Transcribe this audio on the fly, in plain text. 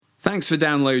Thanks for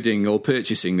downloading or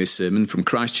purchasing this sermon from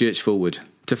Christ Church Fulwood.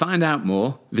 To find out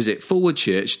more, visit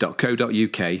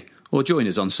fulwoodchurch.co.uk or join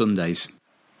us on Sundays.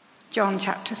 John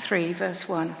chapter 3, verse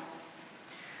 1.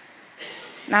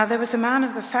 Now there was a man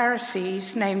of the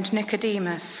Pharisees named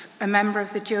Nicodemus, a member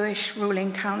of the Jewish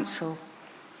ruling council.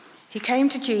 He came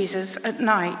to Jesus at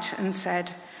night and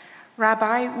said,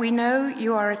 "Rabbi, we know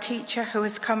you are a teacher who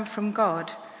has come from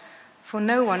God, for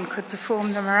no one could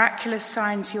perform the miraculous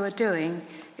signs you are doing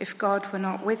if God were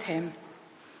not with him."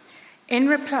 In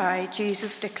reply,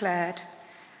 Jesus declared,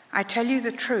 "I tell you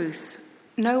the truth,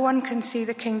 no one can see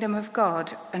the kingdom of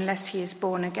God unless he is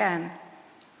born again."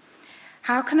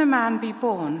 "How can a man be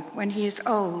born when he is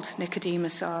old?"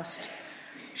 Nicodemus asked.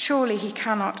 "Surely he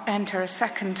cannot enter a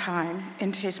second time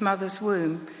into his mother's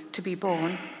womb to be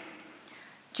born."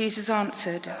 Jesus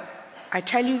answered, "I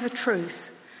tell you the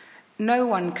truth, no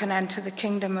one can enter the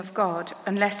kingdom of God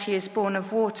unless he is born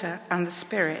of water and the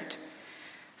Spirit.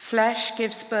 Flesh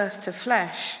gives birth to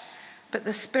flesh, but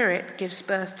the Spirit gives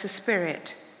birth to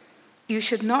spirit. You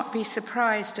should not be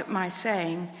surprised at my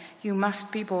saying, 'You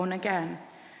must be born again.'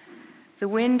 The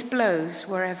wind blows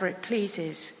wherever it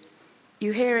pleases.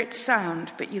 You hear its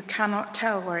sound, but you cannot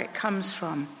tell where it comes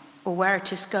from or where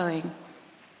it is going.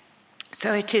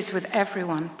 So it is with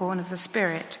everyone born of the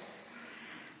Spirit."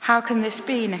 "How can this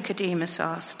be?" Nicodemus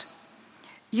asked.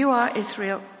 "You are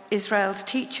Israel's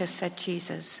teacher," said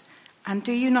Jesus, "and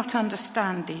do you not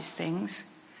understand these things?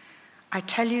 I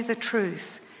tell you the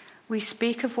truth, we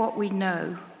speak of what we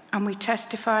know, and we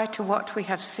testify to what we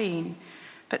have seen,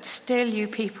 but still you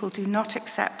people do not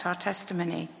accept our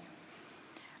testimony.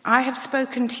 I have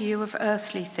spoken to you of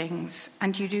earthly things,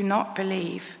 and you do not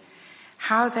believe.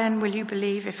 How then will you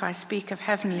believe if I speak of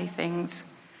heavenly things?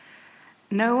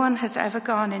 No one has ever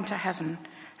gone into heaven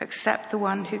except the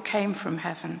one who came from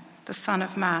heaven, the Son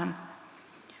of Man.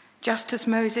 Just as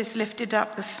Moses lifted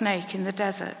up the snake in the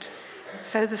desert,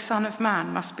 so the Son of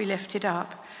Man must be lifted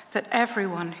up, that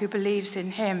everyone who believes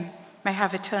in him may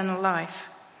have eternal life.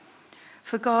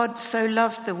 For God so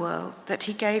loved the world that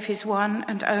he gave his one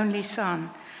and only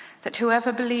Son, that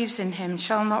whoever believes in him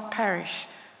shall not perish,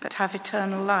 but have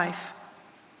eternal life.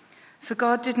 For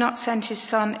God did not send his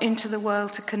Son into the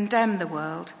world to condemn the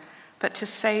world, but to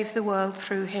save the world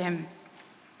through him.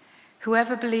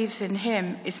 Whoever believes in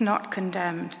him is not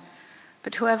condemned,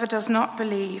 but whoever does not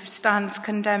believe stands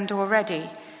condemned already,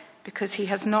 because he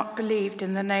has not believed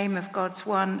in the name of God's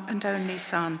one and only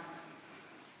Son.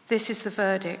 This is the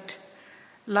verdict.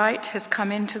 Light has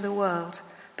come into the world,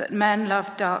 but men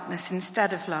loved darkness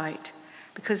instead of light,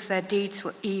 because their deeds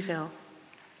were evil.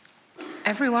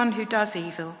 Everyone who does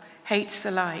evil hates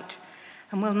the light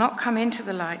and will not come into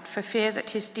the light for fear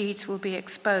that his deeds will be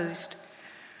exposed.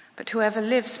 But whoever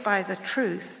lives by the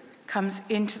truth comes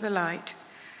into the light,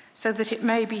 so that it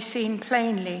may be seen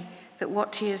plainly that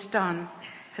what he has done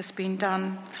has been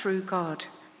done through God."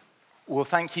 Well,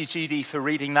 thank you, Judy, for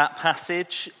reading that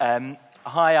passage.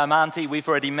 Hi, I'm Andy. We've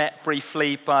already met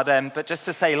briefly, but just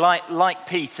to say, like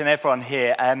Pete and everyone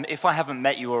here, if I haven't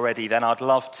met you already, then I'd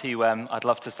love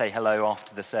to say hello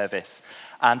after the service.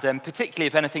 And particularly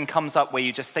if anything comes up where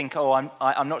you just think, "Oh,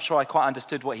 I'm not sure I quite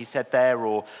understood what he said there,"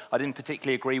 or "I didn't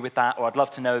particularly agree with that," or "I'd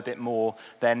love to know a bit more,"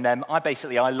 then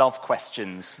I love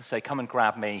questions. So come and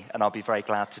grab me, and I'll be very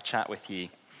glad to chat with you.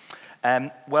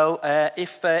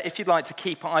 If you'd like to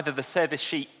keep either the service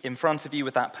sheet in front of you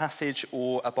with that passage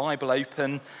or a Bible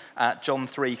open at John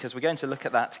 3, because we're going to look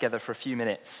at that together for a few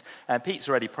minutes. Pete's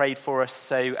already prayed for us,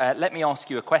 so let me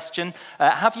ask you a question.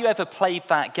 Have you ever played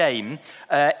that game?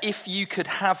 If you could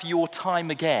have your time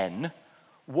again,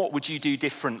 what would you do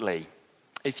differently?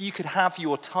 If you could have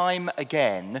your time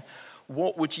again,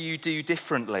 what would you do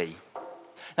differently?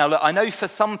 Now, look, I know for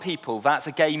some people that's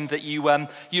a game that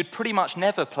you'd pretty much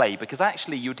never play, because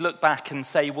actually you'd look back and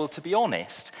say, well, to be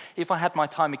honest, if I had my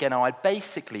time again, I'd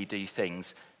basically do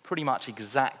things pretty much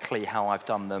exactly how I've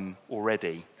done them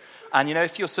already. And,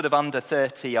 if you're sort of under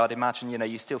 30, I'd imagine,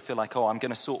 you still feel like, I'm going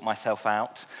to sort myself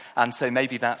out. And so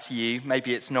maybe that's you,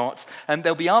 maybe it's not. And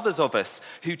there'll be others of us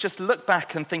who just look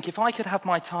back and think, if I could have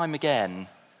my time again,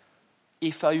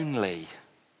 if only,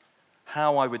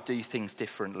 how I would do things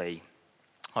differently.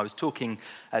 I was talking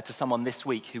to someone this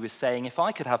week who was saying, if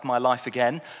I could have my life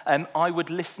again, I would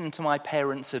listen to my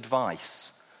parents'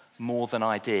 advice more than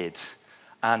I did.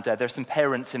 And there are some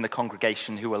parents in the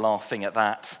congregation who are laughing at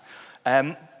that.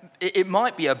 It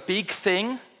might be a big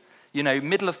thing,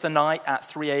 middle of the night at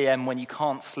 3 a.m. when you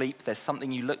can't sleep, there's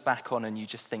something you look back on and you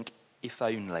just think, if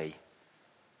only.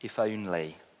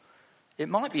 It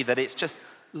might be that it's just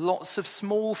lots of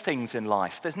small things in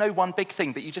life. There's no one big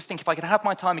thing, but you just think, if I could have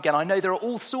my time again, I know there are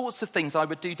all sorts of things I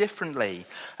would do differently.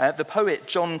 The poet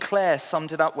John Clare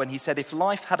summed it up when he said, if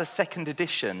life had a second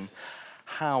edition,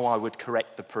 how I would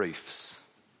correct the proofs.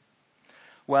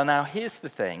 Well, now here's the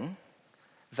thing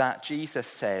that Jesus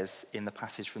says in the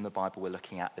passage from the Bible we're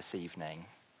looking at this evening.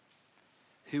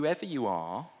 Whoever you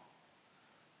are,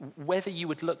 whether you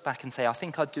would look back and say, I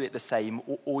think I'd do it the same,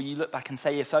 or you look back and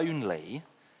say, if only,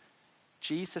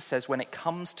 Jesus says when it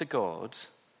comes to God,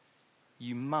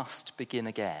 you must begin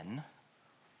again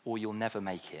or you'll never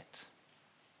make it.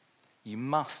 You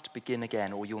must begin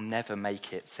again or you'll never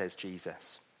make it, says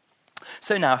Jesus.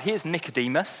 So now, here's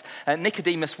Nicodemus.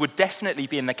 Nicodemus would definitely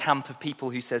be in the camp of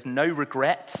people who says, no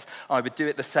regrets, I would do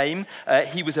it the same.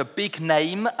 He was a big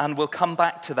name, and we'll come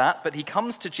back to that, but he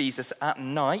comes to Jesus at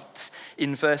night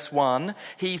in verse 1.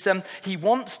 He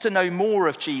wants to know more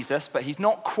of Jesus, but he's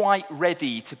not quite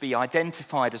ready to be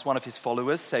identified as one of his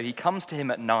followers, so he comes to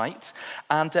him at night.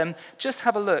 And just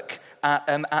have a look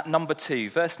at number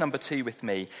 2, verse number 2 with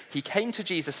me. He came to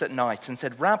Jesus at night and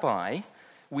said, Rabbi,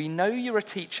 we know you're a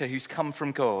teacher who's come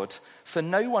from God, for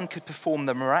no one could perform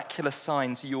the miraculous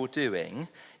signs you're doing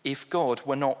if God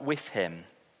were not with him.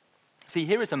 See,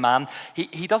 here is a man,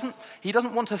 he doesn't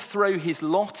want to throw his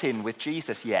lot in with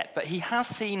Jesus yet, but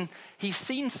he's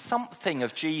seen something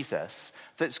of Jesus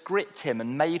that's gripped him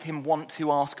and made him want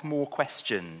to ask more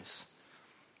questions.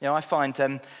 You know, I find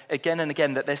again and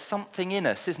again that there's something in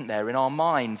us, isn't there, in our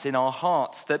minds, in our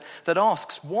hearts, that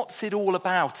asks, what's it all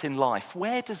about in life?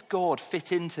 Where does God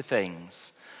fit into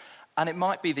things? And it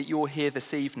might be that you're here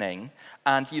this evening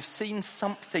and you've seen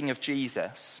something of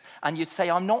Jesus and you'd say,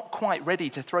 I'm not quite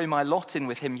ready to throw my lot in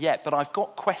with him yet, but I've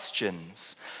got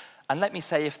questions. And let me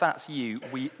say, if that's you,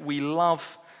 we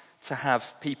love to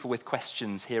have people with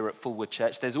questions here at Fulwood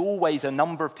Church. There's always a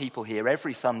number of people here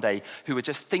every Sunday who are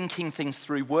just thinking things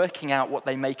through, working out what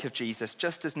they make of Jesus,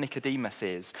 just as Nicodemus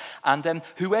is. And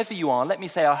whoever you are, let me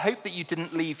say, I hope that you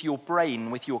didn't leave your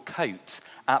brain with your coat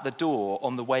at the door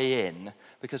on the way in,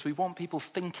 because we want people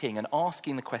thinking and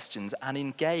asking the questions and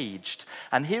engaged.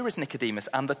 And here is Nicodemus,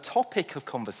 and the topic of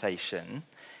conversation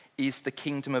is the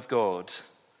kingdom of God.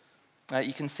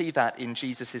 You can see that in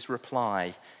Jesus'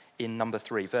 reply in number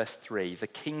 3, verse 3, the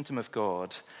kingdom of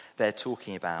God they're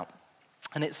talking about.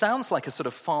 And it sounds like a sort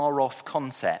of far-off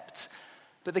concept,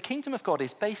 but the kingdom of God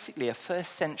is basically a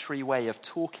first century way of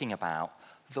talking about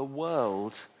the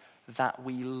world that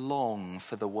we long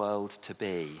for the world to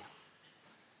be.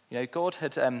 You know, God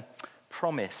had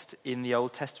promised in the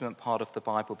Old Testament part of the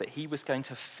Bible that he was going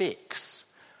to fix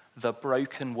the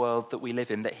broken world that we live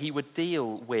in, that he would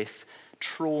deal with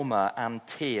trauma and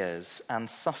tears and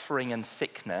suffering and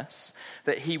sickness,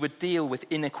 that he would deal with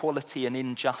inequality and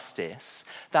injustice,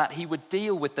 that he would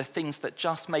deal with the things that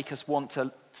just make us want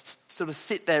to sort of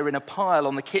sit there in a pile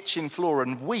on the kitchen floor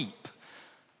and weep.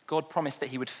 God promised that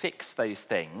he would fix those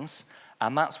things,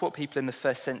 and that's what people in the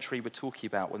first century were talking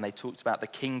about when they talked about the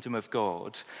kingdom of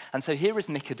God. And so here is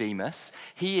Nicodemus.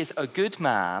 He is a good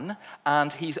man,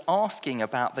 and he's asking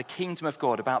about the kingdom of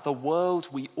God, about the world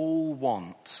we all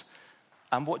want.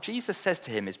 And what Jesus says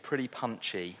to him is pretty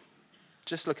punchy.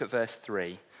 Just look at verse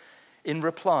 3. In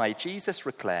reply, Jesus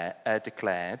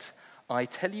declared, I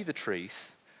tell you the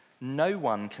truth, no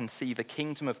one can see the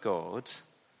kingdom of God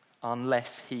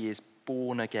unless he is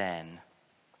born again.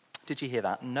 Did you hear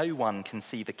that? No one can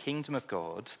see the kingdom of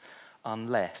God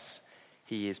unless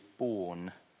he is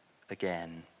born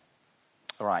again.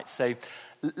 All right, so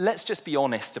let's just be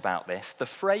honest about this. The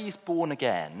phrase born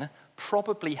again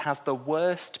probably has the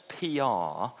worst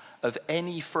PR of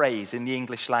any phrase in the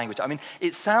English language. I mean,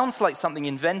 it sounds like something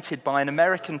invented by an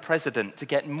American president to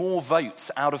get more votes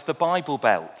out of the Bible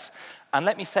Belt. And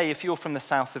let me say, if you're from the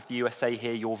south of the USA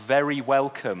here, you're very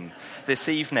welcome this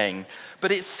evening.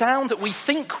 But we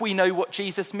think we know what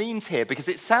Jesus means here, because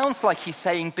it sounds like he's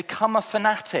saying, become a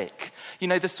fanatic. You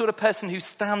know, the sort of person who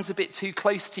stands a bit too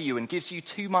close to you and gives you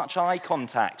too much eye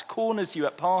contact, corners you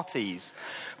at parties.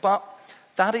 But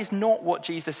that is not what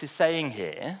Jesus is saying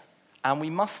here. And we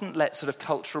mustn't let sort of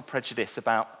cultural prejudice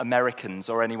about Americans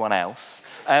or anyone else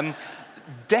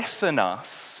deafen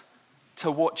us to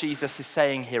what Jesus is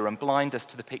saying here and blind us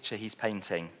to the picture he's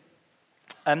painting.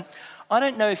 I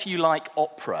don't know if you like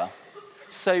opera.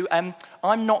 So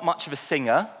I'm not much of a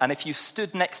singer, and if you've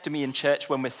stood next to me in church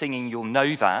when we're singing, you'll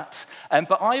know that.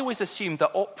 But I always assumed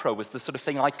that opera was the sort of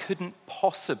thing I couldn't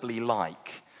possibly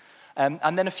like.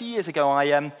 And then a few years ago,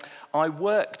 I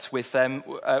worked with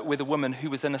a woman who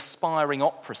was an aspiring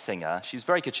opera singer. She was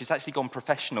very good. She's actually gone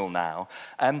professional now.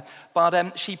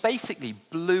 But she basically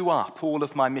blew up all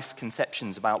of my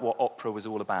misconceptions about what opera was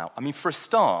all about. I mean, for a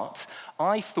start,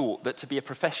 I thought that to be a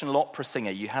professional opera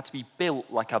singer, you had to be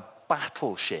built like a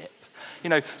battleship. You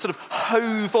know, sort of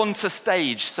hove onto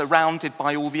stage, surrounded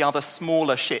by all the other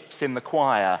smaller ships in the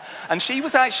choir. And she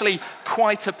was actually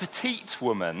quite a petite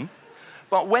woman.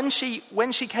 But when she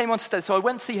came onto stage, so I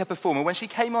went to see her perform, and when she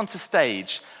came onto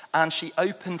stage and she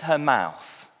opened her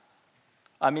mouth,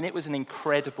 I mean, it was an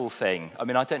incredible thing. I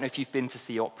mean, I don't know if you've been to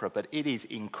see opera, but it is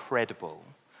incredible.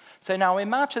 So now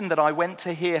imagine that I went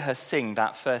to hear her sing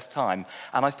that first time,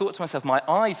 and I thought to myself, my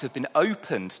eyes have been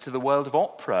opened to the world of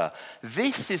opera.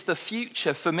 This is the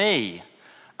future for me.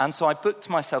 And so I booked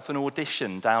myself an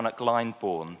audition down at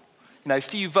Glyndebourne. You know, a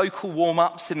few vocal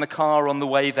warm-ups in the car on the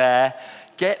way there,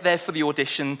 get there for the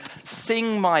audition,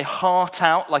 sing my heart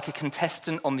out like a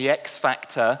contestant on the X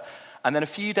Factor, and then a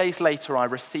few days later I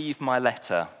received my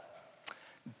letter.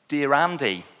 Dear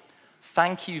Andy,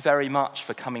 thank you very much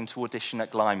for coming to audition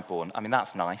at Glyndebourne. I mean,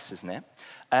 that's nice, isn't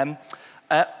it?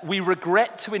 We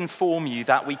regret to inform you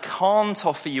that we can't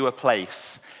offer you a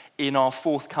place in our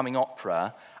forthcoming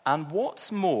opera, and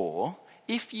what's more,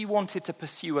 if you wanted to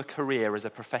pursue a career as a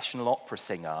professional opera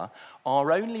singer,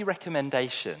 our only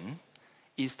recommendation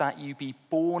is that you be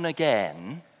born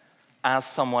again as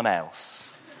someone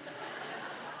else.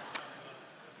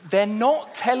 They're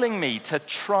not telling me to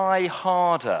try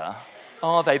harder,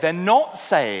 are they? They're not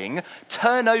saying,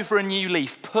 turn over a new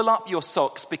leaf, pull up your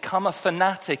socks, become a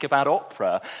fanatic about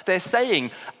opera. They're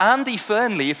saying, Andy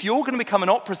Fearnley, if you're going to become an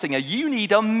opera singer, you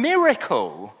need a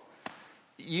miracle.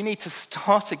 You need to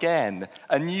start again,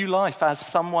 a new life as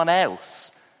someone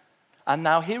else. And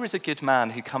now here is a good man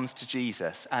who comes to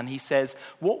Jesus, and he says,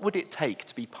 what would it take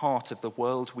to be part of the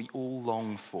world we all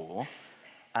long for?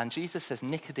 And Jesus says,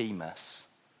 Nicodemus,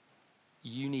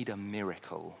 you need a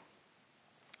miracle.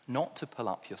 Not to pull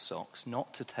up your socks,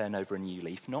 not to turn over a new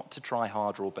leaf, not to try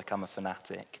harder or become a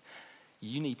fanatic.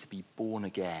 You need to be born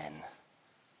again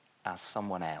as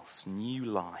someone else. New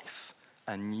life,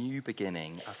 a new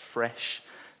beginning, a fresh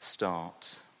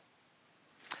start.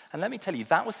 And let me tell you,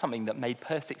 that was something that made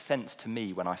perfect sense to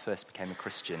me when I first became a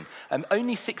Christian.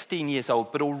 Only 16 years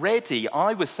old, but already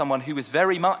I was someone who was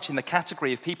very much in the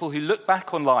category of people who look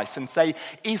back on life and say,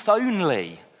 if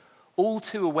only, all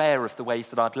too aware of the ways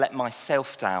that I'd let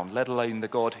myself down, let alone the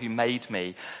God who made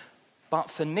me. But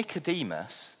for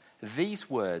Nicodemus, these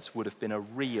words would have been a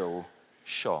real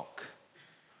shock.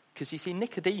 Because you see,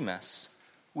 Nicodemus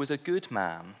was a good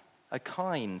man, a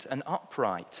kind, an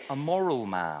upright, a moral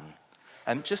man.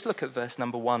 Just look at verse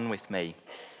number 1 with me.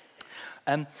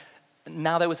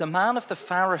 Now there was a man of the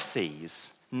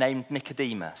Pharisees named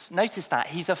Nicodemus. Notice that,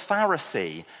 he's a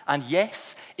Pharisee. And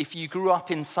yes, if you grew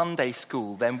up in Sunday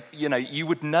school, then you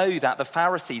would know that the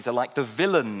Pharisees are like the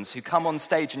villains who come on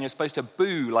stage and you're supposed to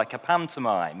boo like a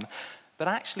pantomime. But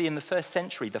actually in the first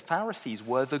century, the Pharisees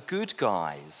were the good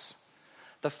guys.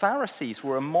 The Pharisees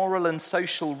were a moral and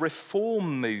social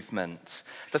reform movement.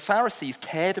 The Pharisees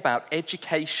cared about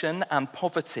education and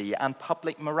poverty and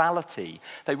public morality.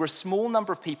 They were a small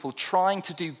number of people trying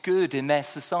to do good in their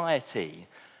society.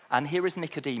 And here is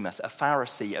Nicodemus, a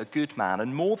Pharisee, a good man,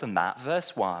 and more than that,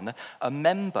 verse 1, a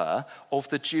member of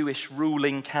the Jewish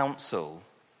ruling council.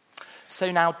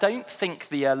 So now don't think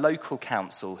the local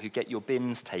council who get your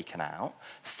bins taken out.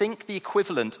 Think the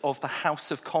equivalent of the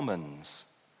House of Commons.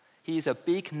 He's a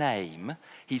big name,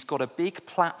 he's got a big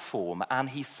platform, and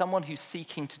he's someone who's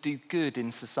seeking to do good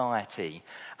in society.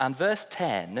 And verse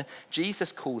 10,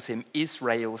 Jesus calls him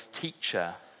Israel's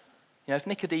teacher. If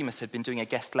Nicodemus had been doing a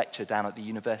guest lecture down at the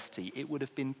university, it would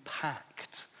have been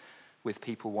packed with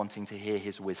people wanting to hear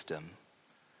his wisdom.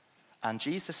 And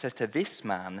Jesus says to this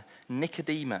man,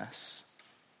 Nicodemus,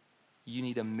 you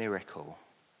need a miracle,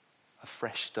 a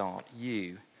fresh start.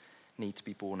 You need to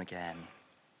be born again.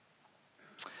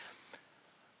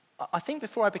 I think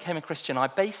before I became a Christian, I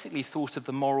basically thought of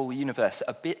the moral universe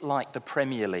a bit like the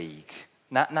Premier League.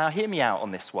 Now hear me out on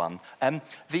this one.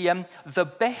 The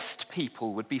best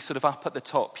people would be sort of up at the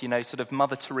top, sort of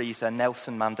Mother Teresa,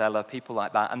 Nelson Mandela, people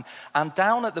like that. And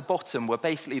down at the bottom were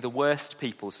basically the worst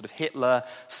people, sort of Hitler,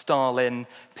 Stalin,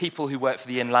 people who worked for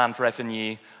the Inland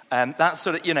Revenue, that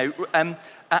sort of, and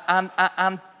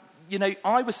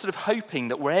I was sort of hoping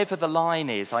that wherever the line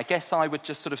is, I guess I would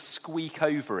just sort of squeak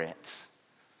over it.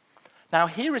 Now,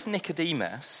 here is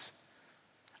Nicodemus,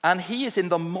 and he is in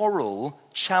the moral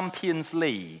Champions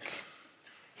League.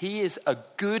 He is a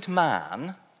good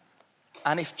man,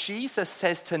 and if Jesus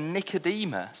says to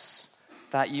Nicodemus,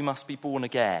 that you must be born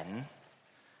again,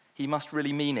 he must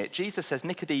really mean it. Jesus says,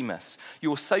 Nicodemus,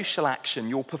 your social action,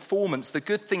 your performance, the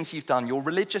good things you've done, your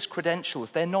religious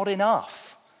credentials, they're not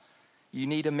enough. You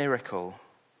need a miracle.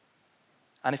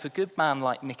 And if a good man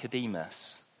like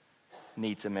Nicodemus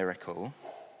needs a miracle,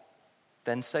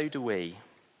 then so do we.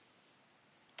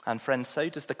 And friends, so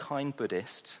does the kind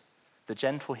Buddhist, the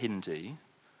gentle Hindu,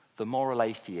 the moral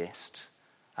atheist,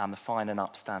 and the fine and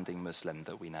upstanding Muslim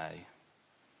that we know.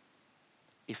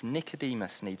 If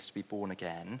Nicodemus needs to be born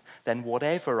again, then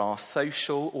whatever our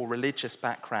social or religious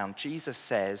background, Jesus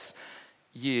says,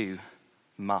 you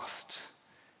must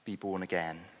be born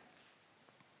again.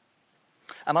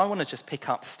 And I want to just pick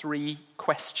up 3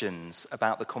 questions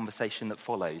about the conversation that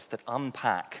follows that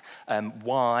unpack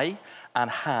why and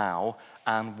how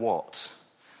and what.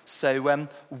 So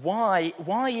why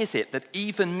is it that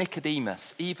even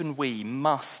Nicodemus, even we,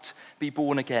 must be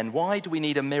born again? Why do we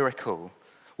need a miracle?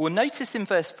 Well, notice in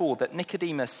verse 4 that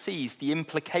Nicodemus sees the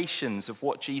implications of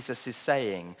what Jesus is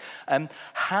saying.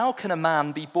 How can a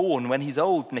man be born when he's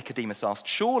old, Nicodemus asked.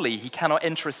 Surely he cannot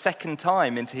enter a second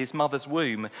time into his mother's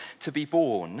womb to be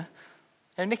born.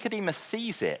 Now, Nicodemus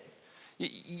sees it.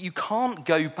 You can't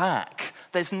go back.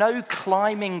 There's no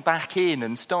climbing back in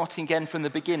and starting again from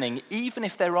the beginning. Even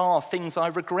if there are things I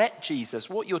regret, Jesus,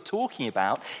 what you're talking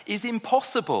about is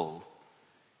impossible.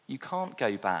 You can't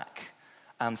go back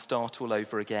and start all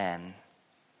over again.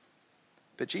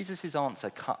 But Jesus'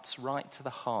 answer cuts right to the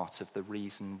heart of the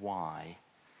reason why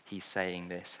he's saying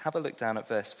this. Have a look down at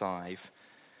verse 5.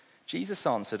 Jesus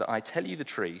answered, I tell you the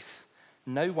truth,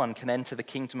 no one can enter the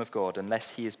kingdom of God unless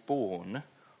he is born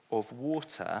of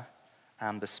water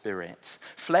and the Spirit.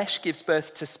 Flesh gives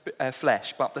birth to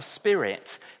flesh, but the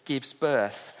Spirit gives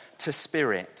birth to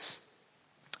spirit.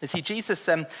 You see,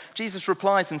 Jesus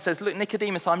replies and says, look,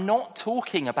 Nicodemus, I'm not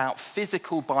talking about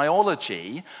physical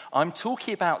biology. I'm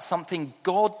talking about something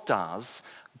God does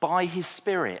by his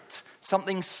Spirit,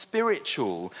 something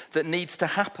spiritual that needs to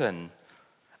happen.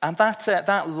 And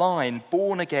that line,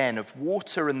 born again of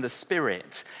water and the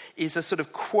Spirit, is a sort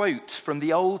of quote from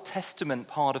the Old Testament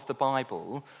part of the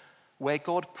Bible where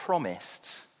God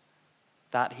promised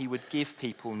that he would give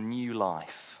people new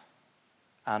life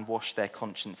and wash their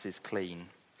consciences clean.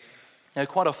 Now,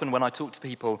 quite often when I talk to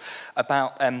people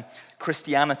about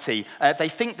Christianity, they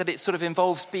think that it sort of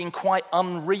involves being quite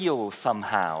unreal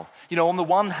somehow. You know, on the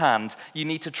one hand, you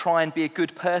need to try and be a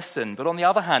good person, but on the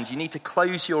other hand, you need to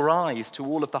close your eyes to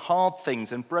all of the hard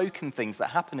things and broken things that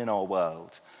happen in our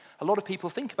world. A lot of people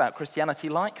think about Christianity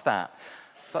like that,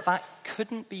 but that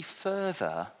couldn't be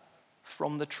further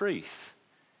from the truth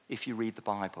if you read the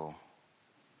Bible.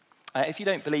 If you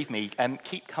don't believe me,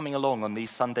 keep coming along on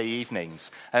these Sunday evenings.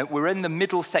 We're in the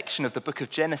middle section of the book of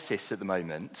Genesis at the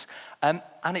moment, and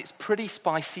it's pretty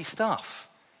spicy stuff.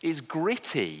 It's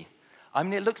gritty. I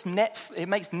mean, it makes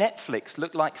Netflix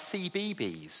look like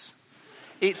CBeebies.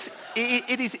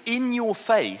 It is in your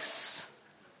face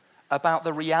about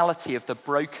the reality of the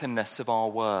brokenness of our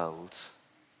world.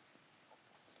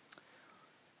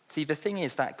 See, the thing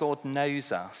is that God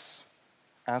knows us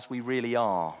as we really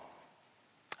are.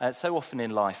 So often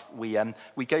in life,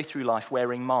 we go through life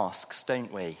wearing masks,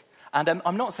 don't we? And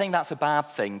I'm not saying that's a bad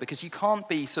thing, because you can't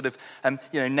be sort of,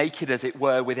 naked, as it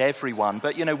were, with everyone.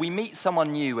 But, we meet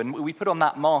someone new and we put on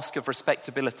that mask of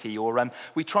respectability, or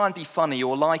we try and be funny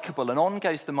or likable, and on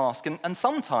goes the mask. And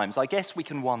sometimes, I guess we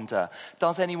can wonder,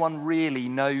 does anyone really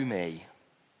know me?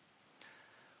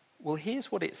 Well,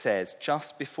 here's what it says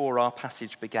just before our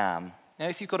passage began. Now,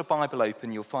 if you've got a Bible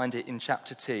open, you'll find it in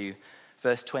chapter 2,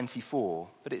 verse 24,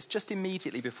 but it's just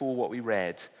immediately before what we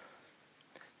read.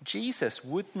 Jesus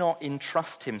would not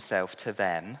entrust himself to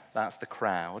them, that's the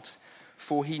crowd,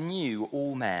 for he knew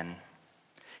all men.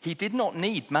 He did not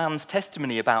need man's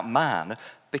testimony about man,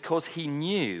 because he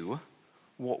knew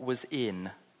what was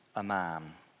in a man.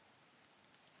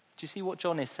 Do you see what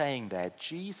John is saying there?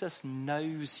 Jesus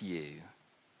knows you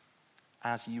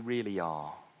as you really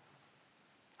are.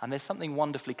 And there's something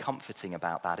wonderfully comforting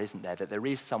about that, isn't there? That there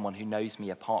is someone who knows me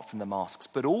apart from the masks,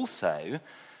 but also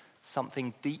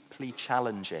something deeply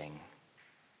challenging,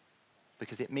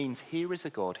 because it means here is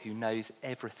a God who knows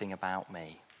everything about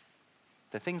me.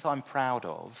 The things I'm proud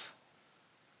of,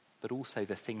 but also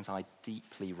the things I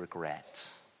deeply regret.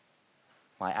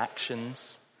 My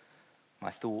actions, my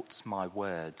thoughts, my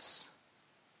words.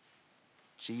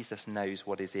 Jesus knows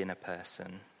what is in a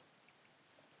person.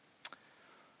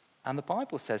 And the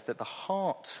Bible says that the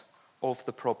heart of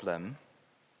the problem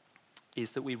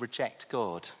is that we reject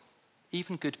God,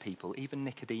 even good people, even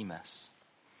Nicodemus.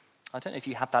 I don't know if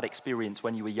you had that experience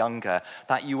when you were younger,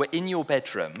 that you were in your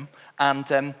bedroom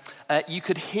and you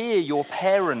could hear your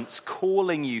parents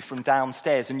calling you from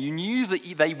downstairs and you knew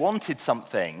that they wanted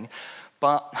something,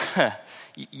 but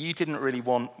you didn't really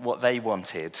want what they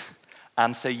wanted.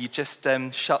 And so you just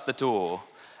shut the door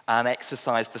and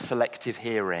exercise the selective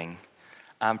hearing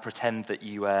and pretend that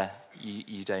you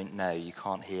don't know, you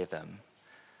can't hear them.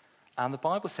 And the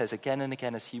Bible says again and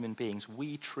again as human beings,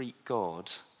 we treat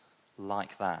God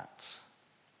like that.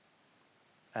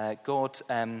 God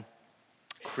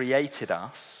created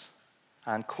us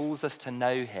and calls us to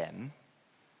know him,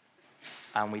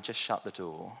 and we just shut the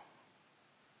door.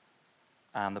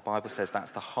 And the Bible says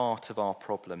that's the heart of our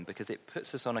problem because it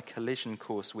puts us on a collision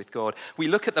course with God. We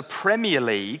look at the Premier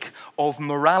League of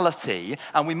morality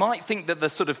and we might think that the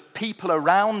sort of people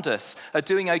around us are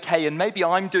doing okay and maybe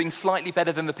I'm doing slightly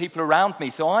better than the people around me,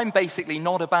 so I'm basically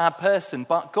not a bad person.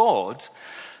 But God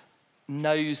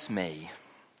knows me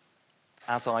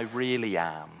as I really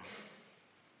am.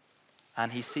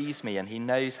 And he sees me and he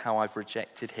knows how I've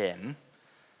rejected him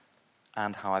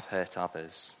and how I've hurt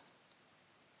others.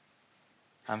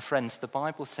 And friends, the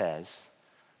Bible says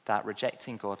that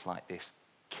rejecting God like this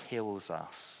kills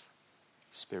us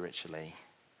spiritually.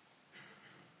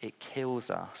 It kills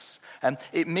us.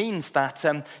 It means that,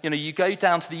 you go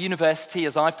down to the university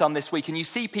as I've done this week and you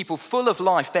see people full of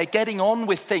life. They're getting on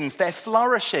with things. They're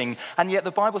flourishing. And yet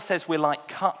the Bible says we're like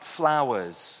cut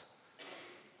flowers.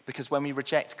 Because when we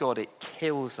reject God, it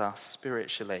kills us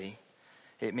spiritually.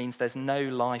 It means there's no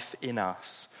life in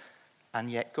us. And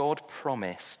yet God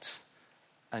promised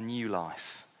a new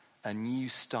life, a new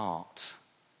start,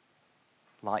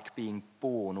 like being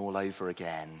born all over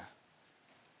again.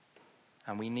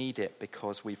 And we need it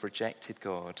because we've rejected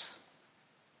God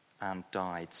and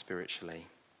died spiritually.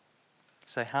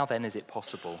 So how then is it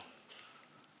possible?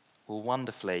 Well,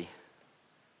 wonderfully,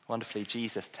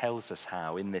 Jesus tells us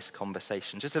how in this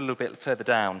conversation. Just a little bit further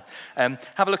down.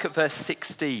 Have a look at verse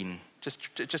 16.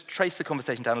 Just trace the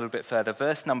conversation down a little bit further.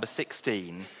 Verse number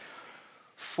 16.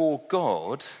 For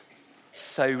God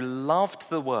so loved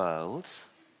the world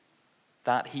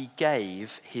that he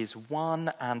gave his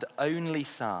one and only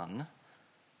Son,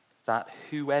 that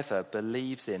whoever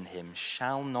believes in him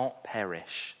shall not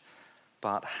perish,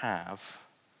 but have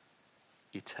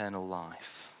eternal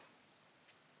life.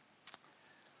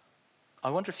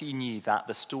 I wonder if you knew that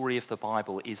the story of the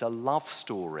Bible is a love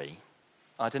story.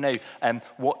 I don't know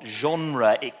what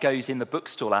genre it goes in the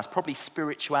bookstall as, probably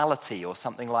spirituality or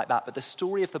something like that. But the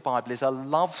story of the Bible is a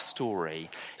love story.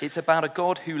 It's about a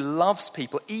God who loves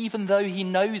people, even though he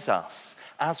knows us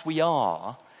as we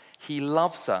are. He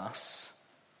loves us.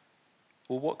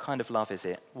 Well, what kind of love is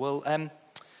it? Well,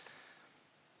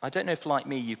 I don't know if, like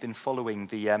me, you've been following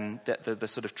the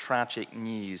sort of tragic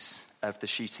news of the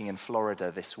shooting in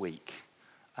Florida this week.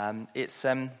 It's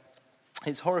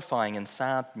horrifying and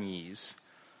sad news.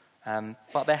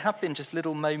 But there have been just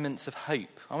little moments of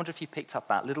hope. I wonder if you picked up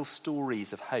that, little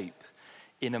stories of hope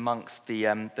in amongst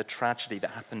the tragedy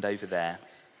that happened over there.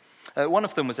 One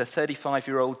of them was a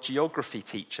 35-year-old geography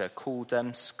teacher called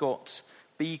Scott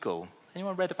Beagle.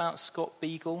 Anyone read about Scott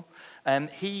Beagle?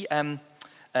 He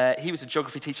was a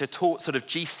geography teacher, taught sort of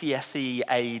GCSE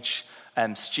age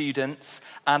students,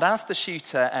 and as the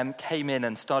shooter came in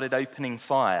and started opening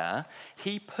fire,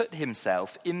 he put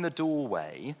himself in the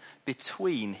doorway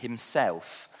between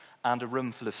himself and a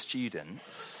room full of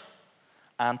students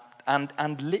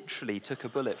and literally took a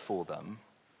bullet for them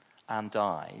and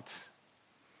died.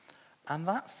 And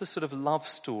that's the sort of love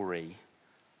story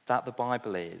that the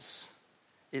Bible is.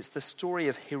 It's the story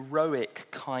of heroic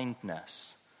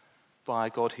kindness by a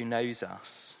God who knows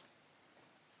us.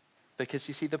 Because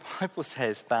you see, the Bible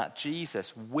says that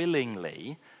Jesus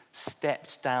willingly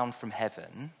stepped down from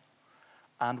heaven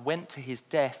and went to his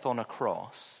death on a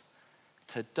cross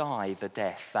to die the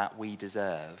death that we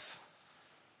deserve.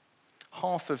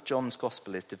 Half of John's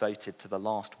gospel is devoted to the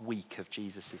last week of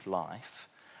Jesus' life.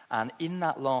 And in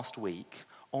that last week,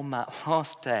 on that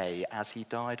last day as he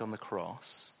died on the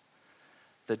cross,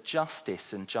 the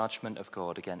justice and judgment of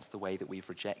God against the way that we've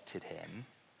rejected him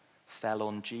fell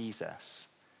on Jesus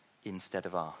instead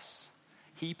of us.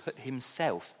 He put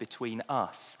himself between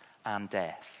us and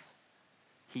death.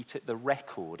 He took the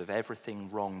record of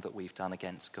everything wrong that we've done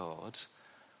against God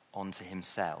onto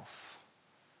himself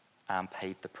and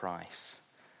paid the price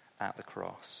at the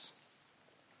cross.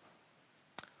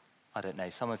 I don't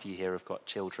know, some of you here have got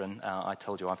children. I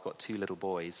told you I've got 2 little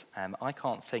boys. I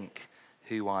can't think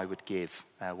who I would give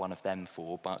one of them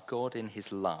for, but God in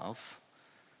his love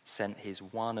sent his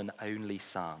one and only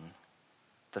Son.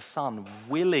 The Son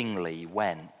willingly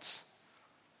went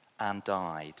and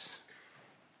died.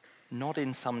 not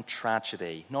in some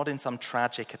tragedy, not in some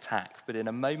tragic attack, but in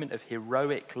a moment of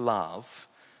heroic love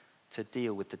to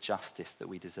deal with the justice that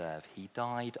we deserve. He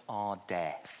died our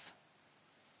death.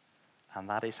 And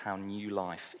that is how new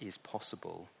life is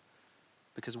possible.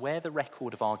 Because where the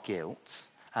record of our guilt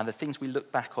and the things we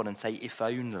look back on and say, if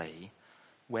only,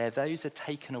 where those are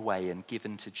taken away and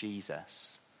given to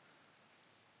Jesus,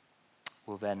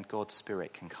 well then God's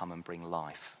Spirit can come and bring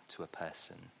life to a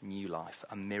person, new life,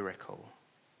 a miracle.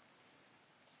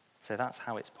 So that's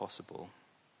how it's possible.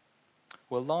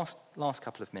 Well, last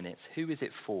couple of minutes, who is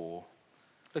it for?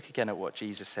 Look again at what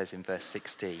Jesus says in verse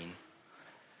 16.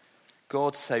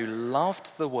 God so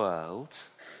loved the world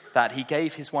that he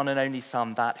gave his one and only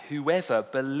Son, that whoever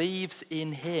believes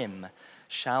in him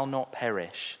shall not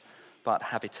perish, but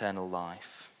have eternal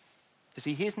life. You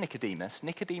see, here's Nicodemus.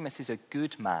 Nicodemus is a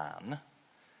good man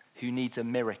who needs a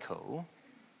miracle.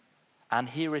 And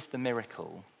here is the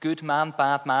miracle. Good man,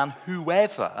 bad man,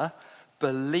 whoever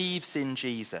believes in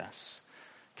Jesus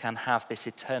can have this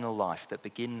eternal life that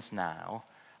begins now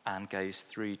and goes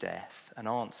through death, an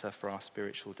answer for our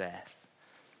spiritual death.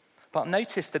 But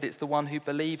notice that it's the one who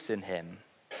believes in him,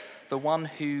 the one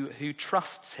who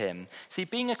trusts him. See,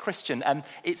 being a Christian,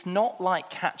 it's not like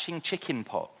catching chicken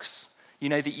pox,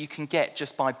 that you can get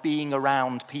just by being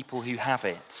around people who have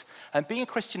it. And being a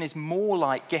Christian is more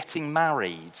like getting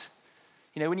married.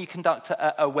 When you conduct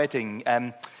a wedding,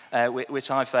 which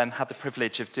I've had the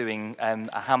privilege of doing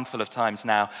a handful of times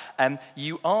now,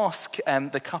 you ask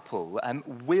the couple,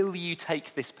 will you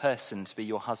take this person to be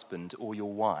your husband or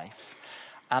your wife?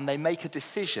 And they make a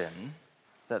decision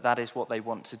that is what they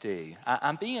want to do.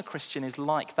 And being a Christian is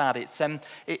like that.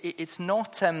 It's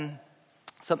not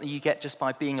something you get just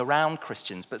by being around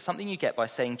Christians, but something you get by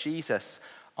saying, Jesus,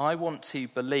 I want to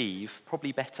believe,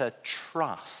 probably better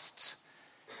trust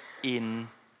in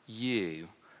you.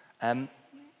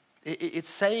 It's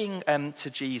saying to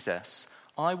Jesus,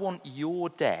 I want your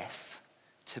death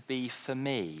to be for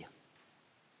me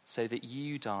so that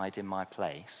you died in my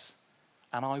place.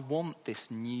 And I want this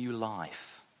new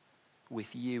life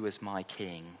with you as my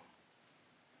king.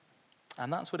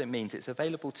 And that's what it means. It's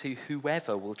available to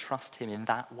whoever will trust him in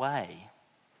that way.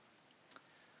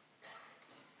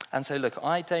 And so, look,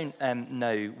 I don't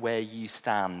know where you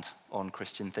stand on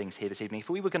Christian things here this evening. If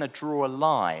we were going to draw a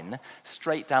line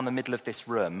straight down the middle of this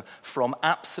room from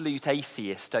absolute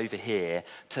atheist over here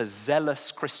to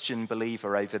zealous Christian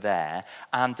believer over there,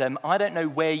 and I don't know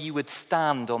where you would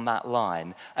stand on that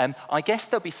line. I guess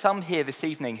there'll be some here this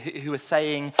evening who are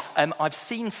saying, I've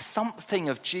seen something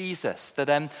of Jesus that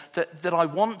I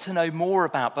want to know more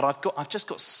about, but I've just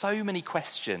got so many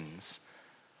questions.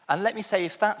 And let me say,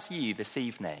 if that's you this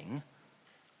evening,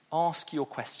 ask your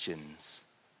questions.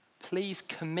 Please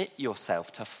commit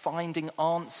yourself to finding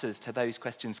answers to those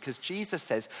questions, because Jesus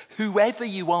says, whoever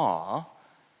you are,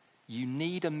 you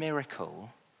need a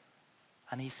miracle.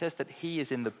 And he says that he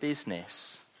is in the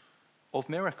business of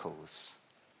miracles.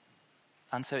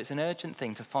 And so it's an urgent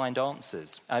thing to find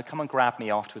answers. Come and grab me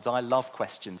afterwards. I love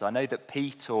questions. I know that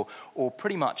Pete or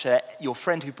pretty much your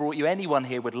friend who brought you, anyone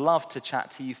here would love to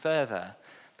chat to you further.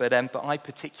 But I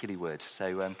particularly would,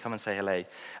 so come and say hello.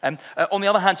 On the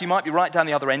other hand, you might be right down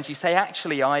the other end. You say,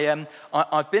 actually,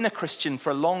 I've been a Christian for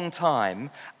a long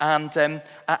time, and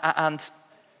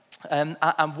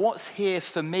what's here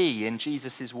for me in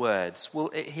Jesus' words?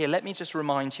 Well, here, let me just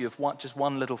remind you of just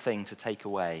one little thing to take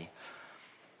away.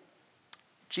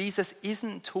 Jesus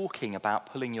isn't talking about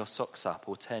pulling your socks up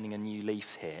or turning over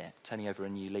a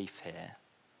new leaf here.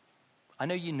 I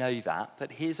know you know that,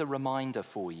 but here's a reminder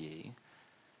for you.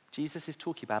 Jesus is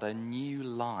talking about a new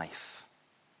life.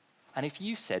 And if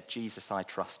you said, Jesus, I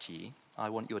trust you, I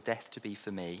want your death to be for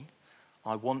me,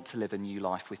 I want to live a new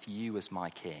life with you as my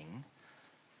king,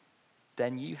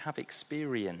 then you have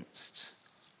experienced,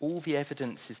 all the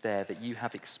evidence is there that you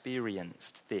have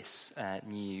experienced this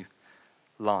new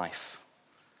life.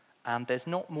 And there's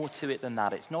not more to it than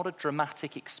that. It's not a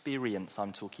dramatic experience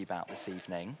I'm talking about this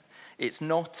evening. It's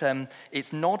not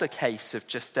a case of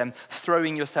just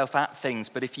throwing yourself at things,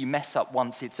 but if you mess up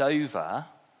once, it's over.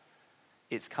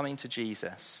 It's coming to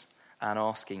Jesus and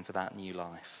asking for that new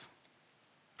life.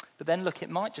 But then, look,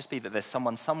 it might just be that there's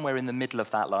someone somewhere in the middle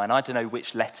of that line. I don't know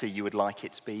which letter you would like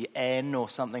it to be, N or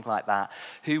something like that,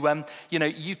 who,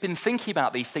 you've been thinking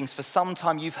about these things for some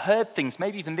time. You've heard things,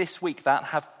 maybe even this week, that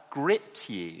have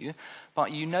gripped you,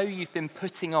 but you've been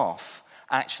putting off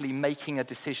actually making a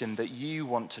decision that you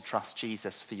want to trust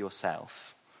Jesus for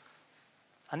yourself.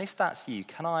 And if that's you,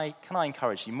 can I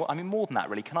encourage you? More than that,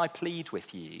 really, can I plead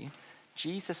with you?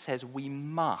 Jesus says we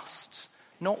must,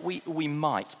 not we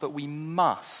might, but we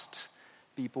must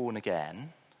be born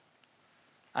again.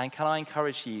 And can I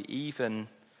encourage you, even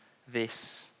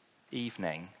this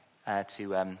evening,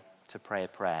 to pray a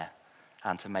prayer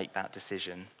and to make that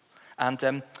decision?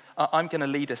 And I'm going to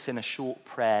lead us in a short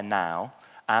prayer now.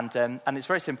 And it's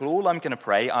very simple. All I'm going to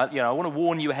pray, I want to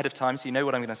warn you ahead of time so you know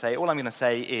what I'm going to say. All I'm going to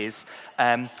say is,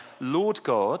 Lord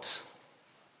God,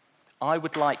 I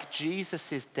would like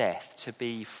Jesus' death to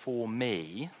be for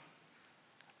me,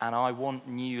 and I want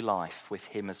new life with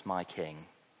him as my king.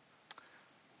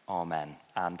 Amen.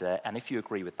 And if you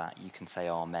agree with that, you can say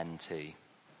amen too.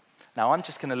 Now, I'm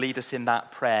just going to lead us in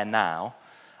that prayer now.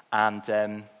 And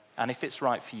if it's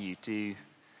right for you, do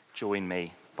join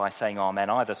me by saying amen,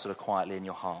 either sort of quietly in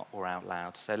your heart or out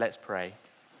loud. So let's pray.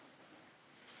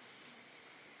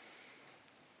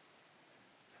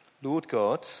 Lord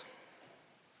God,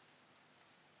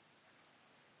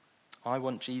 I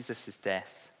want Jesus'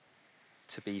 death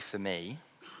to be for me,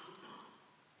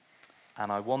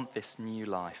 and I want this new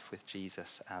life with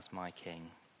Jesus as my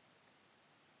King.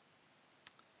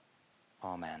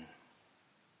 Amen.